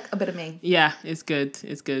looks like a bit of me. Yeah, it's good.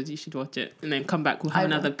 It's good. You should watch it and then come back. We'll have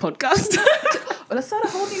another podcast. let's start a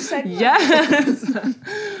whole new segment. Yes.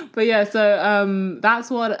 But yeah, so that's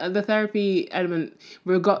what the therapy element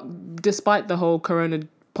despite the whole corona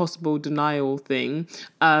possible denial thing,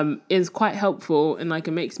 is quite helpful, and like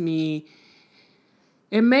it makes me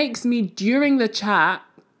during the chat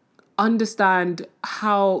understand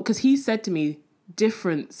how, because he said to me,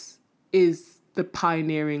 difference is the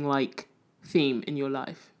pioneering like theme in your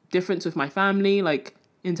life. Difference with my family, like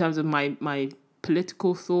in terms of my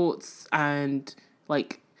political thoughts and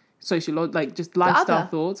like like just lifestyle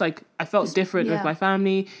thoughts. Like I felt different with my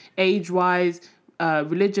family, age-wise,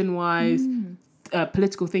 religion-wise,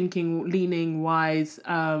 political thinking, leaning wise,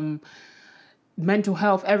 mental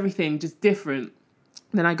health, everything just different.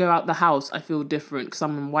 Then I go out the house, I feel different because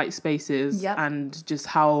I'm in white spaces, and just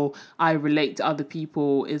how I relate to other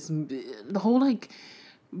people is the whole like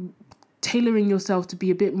tailoring yourself to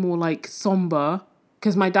be a bit more like somber.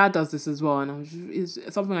 Because my dad does this as well, and it's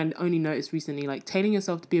something I only noticed recently. Like tailoring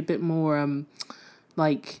yourself to be a bit more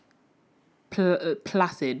like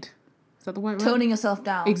placid. Is that the word? Toning yourself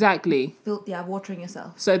down. Exactly. Watering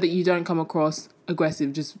yourself. So that you don't come across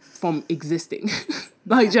aggressive just from existing.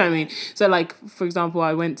 Like, do you know what I mean? So, like, for example,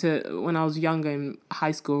 I went to, when I was younger in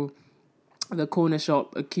high school, the corner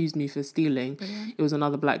shop accused me for stealing. Brilliant. It was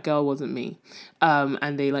another black girl, wasn't me.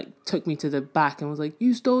 And they, like, took me to the back and was like,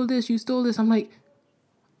 you stole this. I'm like,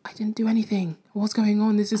 I didn't do anything. What's going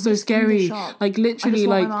on? This is so scary. Like literally,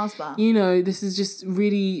 like, you know, this is just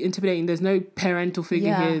really intimidating. There's no parental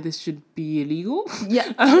figure here. This should be illegal.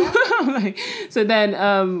 Yeah. Like, so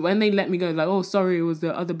then when they let me go, like, oh, sorry, it was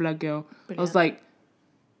the other black girl. Brilliant. I was like,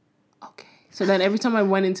 okay. So then every time I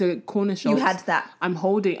went into corner shops, you had that.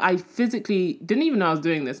 I physically didn't even know I was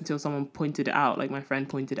doing this until someone pointed it out. Like my friend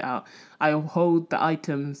pointed it out. I hold the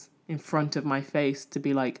items in front of my face to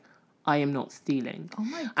be like, I am not stealing. Oh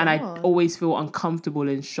my God. And I always feel uncomfortable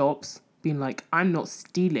in shops being like, I'm not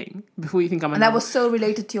stealing. Before you think I'm And that was so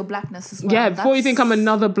related to your blackness as well. Yeah, before you think I'm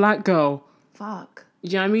another black girl. Fuck. Do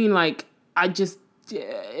you know what I mean? Like,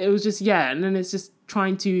 it was just, and then it's just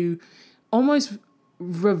trying to almost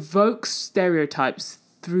revoke stereotypes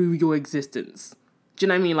through your existence. Do you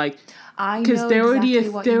know what I mean? Like, because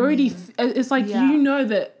it's like, you know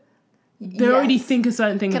that they already think a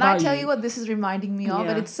certain thing about you. Can I tell you what this is reminding me of?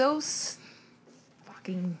 And it's so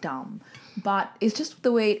fucking dumb. But it's just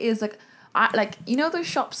the way it is. Like, you know those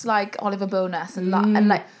shops like Oliver Bonas and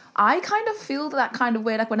like, I kind of feel that kind of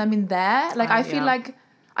way. Like when I'm in there, like I feel like,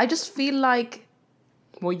 I just feel like.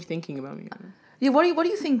 What are you thinking about me? Yeah. What do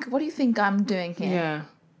you think? What do you think I'm doing here? Yeah.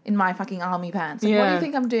 In my fucking army pants. Like, what do you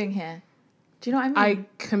think I'm doing here? Do you know what I mean? I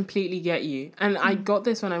completely get you. And I got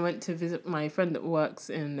this when I went to visit my friend that works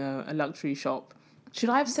in a luxury shop.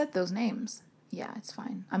 Should I have said those names? Yeah, it's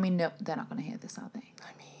fine. I mean, no, they're not going to hear this, are they?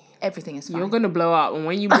 I mean, everything is fine. You're going to blow up. And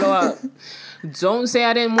when you blow up, don't say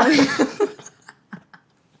I didn't want it.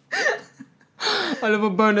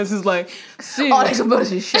 Oliver Bonas is like, Oliver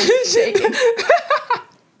Bonas is shaking.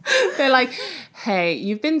 They're like, hey,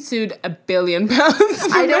 you've been sued £1 billion. I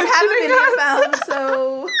don't have £1 billion,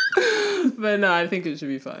 so... But no, I think it should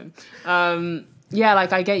be fine.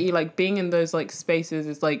 Like I get you, like being in those like spaces,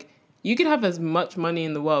 it's like you could have as much money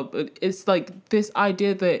in the world, but it's like this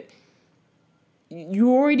idea that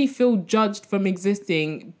you already feel judged from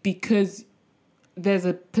existing because there's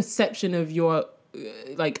a perception of your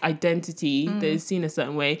like identity that is seen a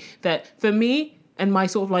certain way, that for me and my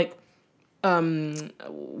sort of like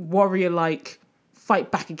warrior like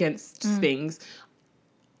fight back against things,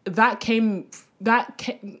 I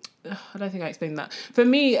don't think I explained that. For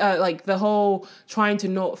me, like the whole trying to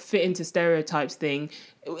not fit into stereotypes thing,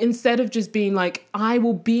 instead of just being like, I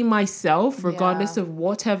will be myself regardless of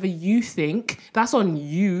whatever you think, that's on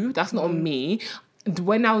you, that's not on me.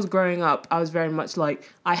 When I was growing up, I was very much like,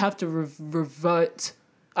 I have to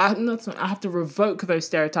I have to revoke those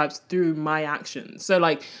stereotypes through my actions. So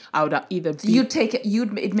like, I would either be... You'd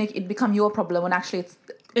make it become your problem when actually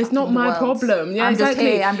it's not my problem. Yeah,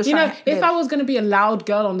 exactly. I'm just you know, if I was going to be a loud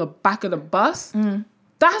girl on the back of the bus,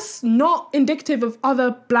 that's not indicative of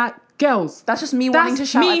other black girls. That's just me wanting to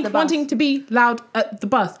shout at the bus. Me wanting to be loud at the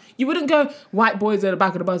bus. You wouldn't go, white boys at the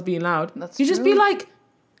back of the bus being loud. You just be like...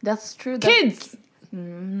 That's true. Kids!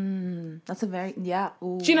 That's a very... Ooh.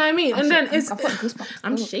 Do you know what I mean? I've got goosebumps.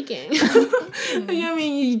 I'm shaking. You know what I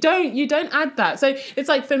mean? You don't add that. So it's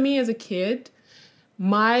like, for me as a kid,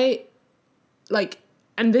 my... like...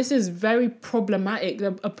 And this is very problematic.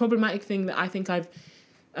 A problematic thing that I think I've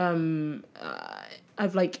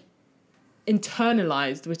like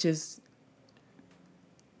internalized, which is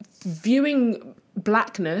viewing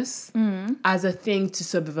blackness as a thing to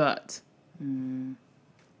subvert. And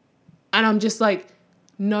I'm just like,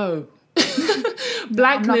 no.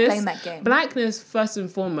 blackness, I'm not playing that game. Blackness, first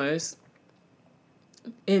and foremost,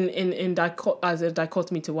 as a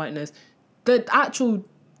dichotomy to whiteness, the actual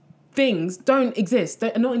things don't exist.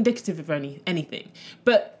 They're not indicative of anything.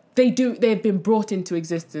 But they've been brought into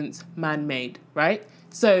existence man-made, right?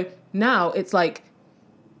 So now it's like,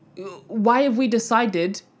 why have we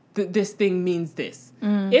decided that this thing means this?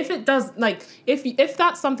 If it does, like, if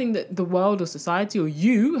that's something that the world or society or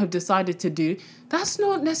you have decided to do, that's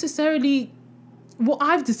not necessarily what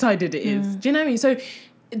I've decided it is. Do you know what I mean? So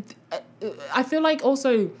I feel like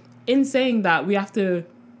also in saying that we have to,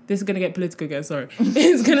 this is going to get political again, sorry.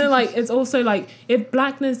 It's also like, if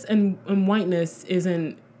blackness and whiteness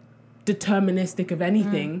isn't deterministic of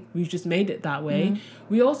anything, we've just made it that way.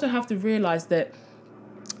 We also have to realize that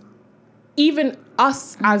even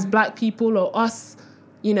us as black people, or us,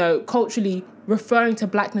 culturally referring to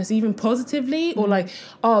blackness even positively, or like,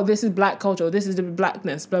 oh, this is black culture, or this is the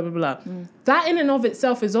blackness, blah, blah, blah. That in and of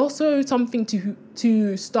itself is also something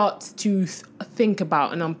to start to think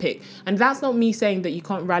about and unpick. And that's not me saying that you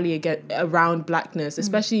can't rally around blackness,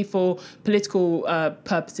 especially for political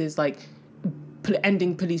purposes, like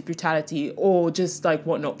ending police brutality, or just like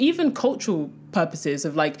whatnot, even cultural purposes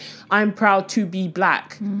of like, I'm proud to be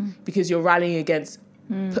black, because you're rallying against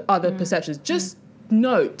other perceptions. Just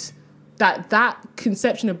note that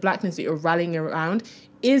conception of blackness that you're rallying around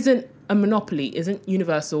isn't a monopoly, isn't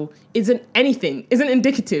universal, isn't anything, isn't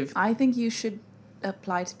indicative. I think you should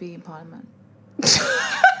apply to be in Parliament.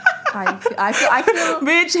 I feel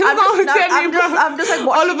Bitch, I'm just like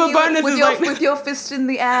watching Oliver you Bonas with is your like, with your fist in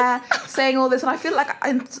the air, saying all this, and I feel like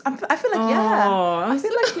I want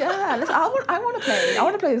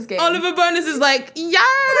to play this game. Oliver Bonas is like,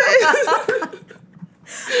 yes.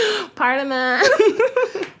 Parliament.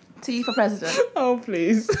 T for president. Oh,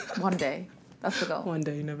 please. One day. That's the goal. One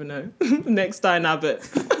day, you never know. Next Diane Abbott.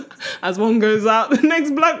 As one goes out, the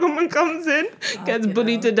next black woman comes in, gets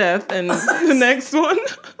bullied to death, and the next one.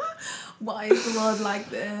 Why is the world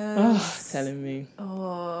like this? Oh, telling me.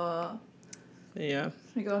 Oh. Yeah.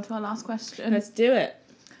 Should we go on to our last question? Let's do it.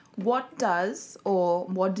 What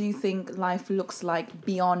do you think life looks like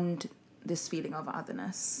beyond this feeling of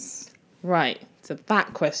otherness? Right. So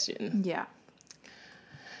that question. Yeah.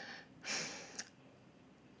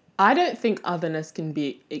 I don't think otherness can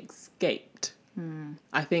be escaped.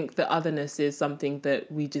 I think that otherness is something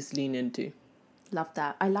that we just lean into. Love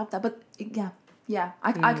that. I love that. But yeah.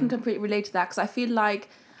 I can completely relate to that, because I feel like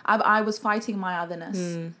I was fighting my otherness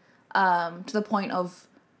to the point of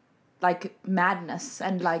like madness,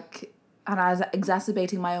 and I was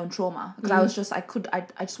exacerbating my own trauma, because I was just I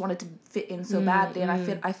just wanted to fit in so badly, and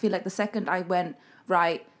I feel like the second I went,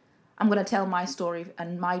 right, I'm gonna tell my story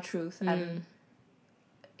and my truth, and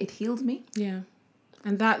it healed me. Yeah.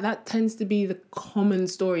 And that tends to be the common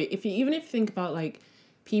story. Even if you think about like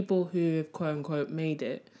people who have quote unquote made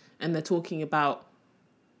it, and they're talking about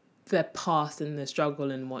their past and their struggle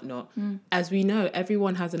and whatnot, as we know,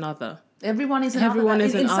 everyone has an other. Everyone is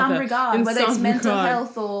in some regard, whether it's mental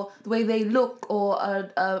health or the way they look, or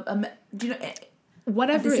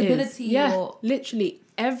whatever a disability. Yeah, or literally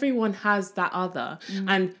everyone has that other,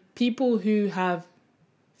 and people who have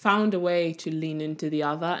found a way to lean into the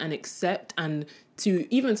other and accept, and to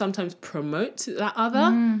even sometimes promote that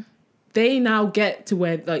other, they now get to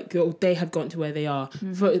where, like, they have gotten to where they are.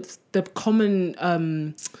 For it's the common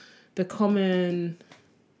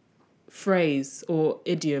phrase or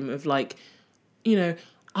idiom of like, I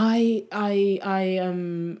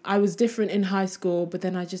was different in high school, but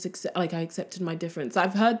then I just I accepted my difference.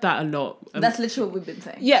 I've heard that a lot. That's literally what we've been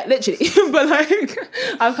saying. Yeah, literally. But like,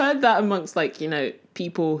 I've heard that amongst like,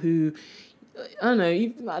 people who, I don't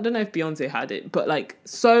know if Beyonce had it, but like,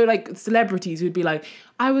 so like celebrities who'd be like,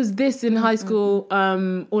 I was this in high school,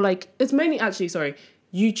 or like, it's mainly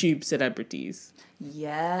YouTube celebrities.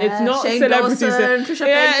 Yeah, it's not Shane celebrities. Dawson, Trisha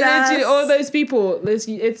yeah, Paytas. literally all those people.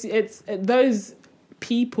 It's those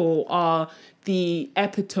people are the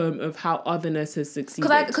epitome of how otherness has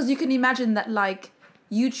succeeded. Because you can imagine that like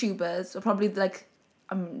YouTubers are probably like,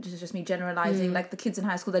 this is just me generalizing, like the kids in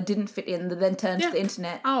high school that didn't fit in, that then turned to the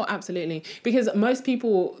internet. Oh, absolutely. Because most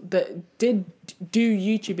people that did do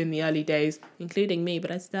YouTube in the early days, including me,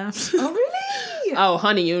 but I stopped. Oh, really? Oh,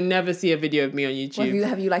 honey, you'll never see a video of me on YouTube. Well,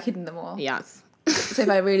 have you like hidden them all? Yes. So if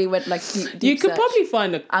I really went like deep you could search, probably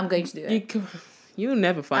find a. I'm going to do it. You'll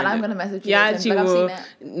never find and it. I'm going to message you. Yeah, again, you but will. I've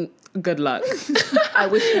seen it. Good luck. I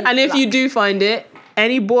wish you And if luck. you do find it,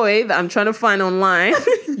 any boy that I'm trying to find online,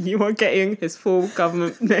 you are getting his full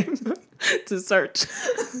government name to search.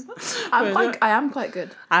 I am quite good.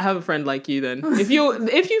 I have a friend like you then. If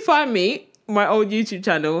you find me, my old YouTube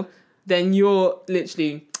channel, then you're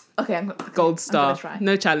literally Gold star. Try.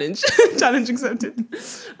 No challenge. Challenge accepted.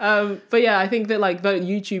 But yeah, I think that like the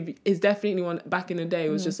YouTube is definitely one. Back in the day, it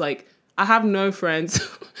was just like, I have no friends.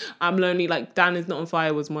 I'm lonely. Like Dan Is Not On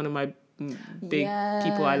Fire was one of my big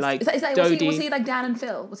people I liked. Is that, was he like Dan and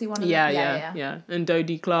Phil? Was he one of them? Yeah. And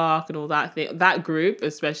Dodie Clark and all that thing. That group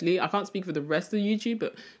especially. I can't speak for the rest of YouTube,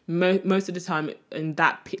 but most of the time in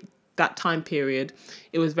that time period,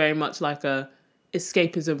 it was very much like a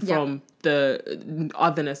escapism from the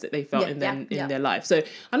otherness that they felt in their life. So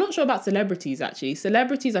I'm not sure about celebrities actually.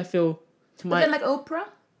 Celebrities, I feel, but then like Oprah.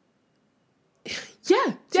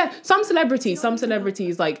 Yeah. Some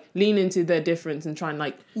celebrities like lean into their difference and try and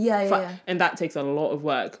like and that takes a lot of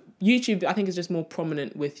work. YouTube, I think, is just more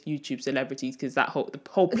prominent with YouTube celebrities because the whole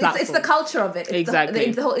platform. It's the culture of it. It's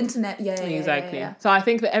exactly. The whole internet. Exactly. Yeah. So I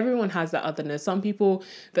think that everyone has that otherness. Some people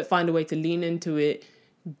that find a way to lean into it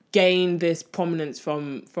gain this prominence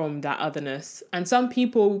from that otherness, and some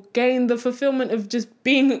people gain the fulfillment of just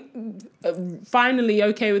being finally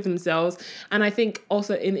okay with themselves. And I think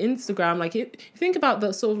also in Instagram, like think about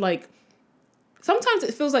the sort of like, sometimes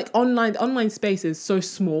it feels like online space is so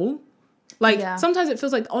small. Like sometimes it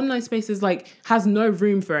feels like the online space is like has no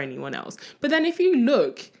room for anyone else. But then if you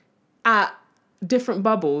look at different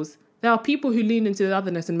bubbles, there are people who lean into the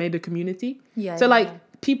otherness and made a community.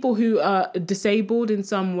 People who are disabled in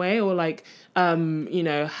some way, or like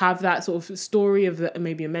have that sort of story of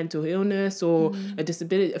maybe a mental illness or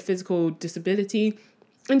a physical disability,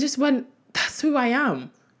 and just went, that's who I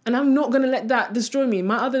am, and I'm not going to let that destroy me.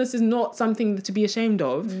 My otherness is not something to be ashamed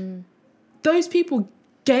of. Those people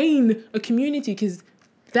gain a community because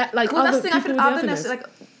that like other that's the thing. I feel otherness like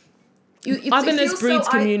otherness breeds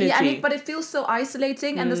community. But it feels so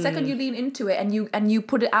isolating, and the second you lean into it and you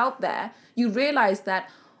put it out there, you realize that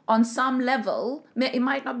on some level it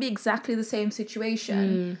might not be exactly the same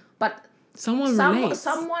situation, but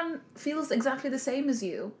someone feels exactly the same as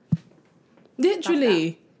you.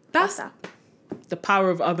 Literally, that's the power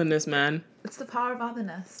of otherness, man. It's the power of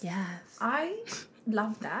otherness. Yes, I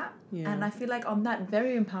love that. And I feel like on that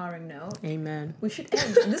very empowering note, amen, we should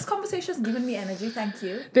end. This conversation has given me energy. Thank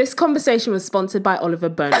you. This conversation was sponsored by Oliver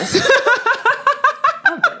Bonus.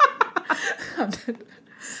 I'm dead.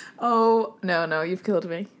 Oh no, you've killed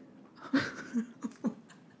me.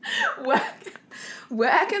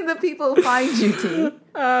 Where can the people find you, T?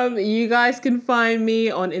 You guys can find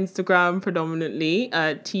me on Instagram predominantly,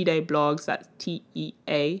 T-Day Blogs. That's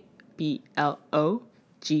TEABLOGS.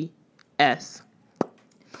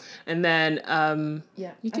 And then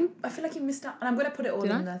you can. I feel like you missed out, and I'm gonna put it all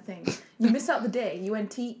in the thing. You missed out the day. You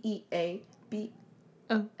went TEABLO.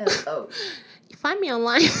 You find me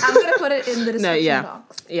online. I'm gonna put it in the description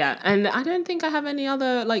box. Yeah, and I don't think I have any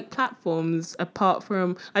other like platforms apart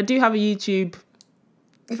from, I do have a YouTube.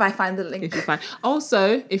 If I find the link. If you find.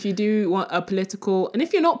 Also, if you do want a political, and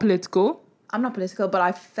if you're not political. I'm not political, but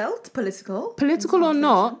I felt political. Political or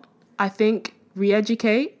not, I think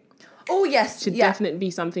Reeducate. Oh, yes. Should definitely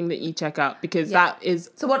be something that you check out, because that is...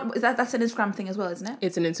 So what is that? That's an Instagram thing as well, isn't it?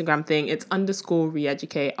 It's an Instagram thing. It's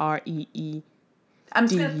 _Reeducate, REE. I'm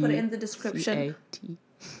just going to put it in the description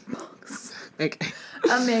box. Okay.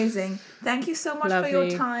 Amazing. Thank you so much for your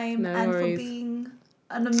time and for being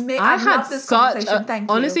an amazing... I love this conversation. Thank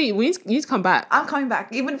you. Honestly, you need to come back. I'm coming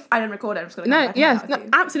back. Even if I don't record it, I'm just going to come back. Yes,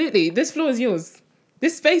 absolutely. This floor is yours.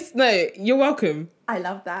 This space, you're welcome. I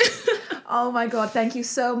love that. Oh my God, thank you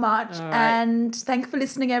so much. Right. And thank you for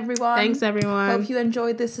listening, everyone. Thanks, everyone. Hope you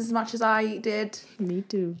enjoyed this as much as I did. Me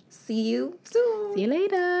too. See you soon. See you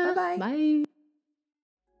later. Bye-bye. Bye.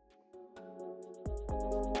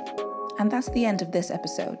 And that's the end of this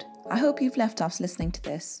episode. I hope you've left us listening to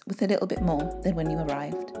this with a little bit more than when you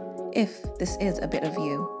arrived. If this is a bit of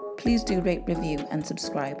you, please do rate, review, and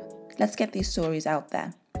subscribe. Let's get these stories out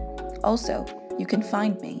there. Also, you can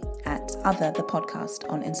find me at Other the Podcast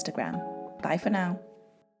on Instagram. Bye for now.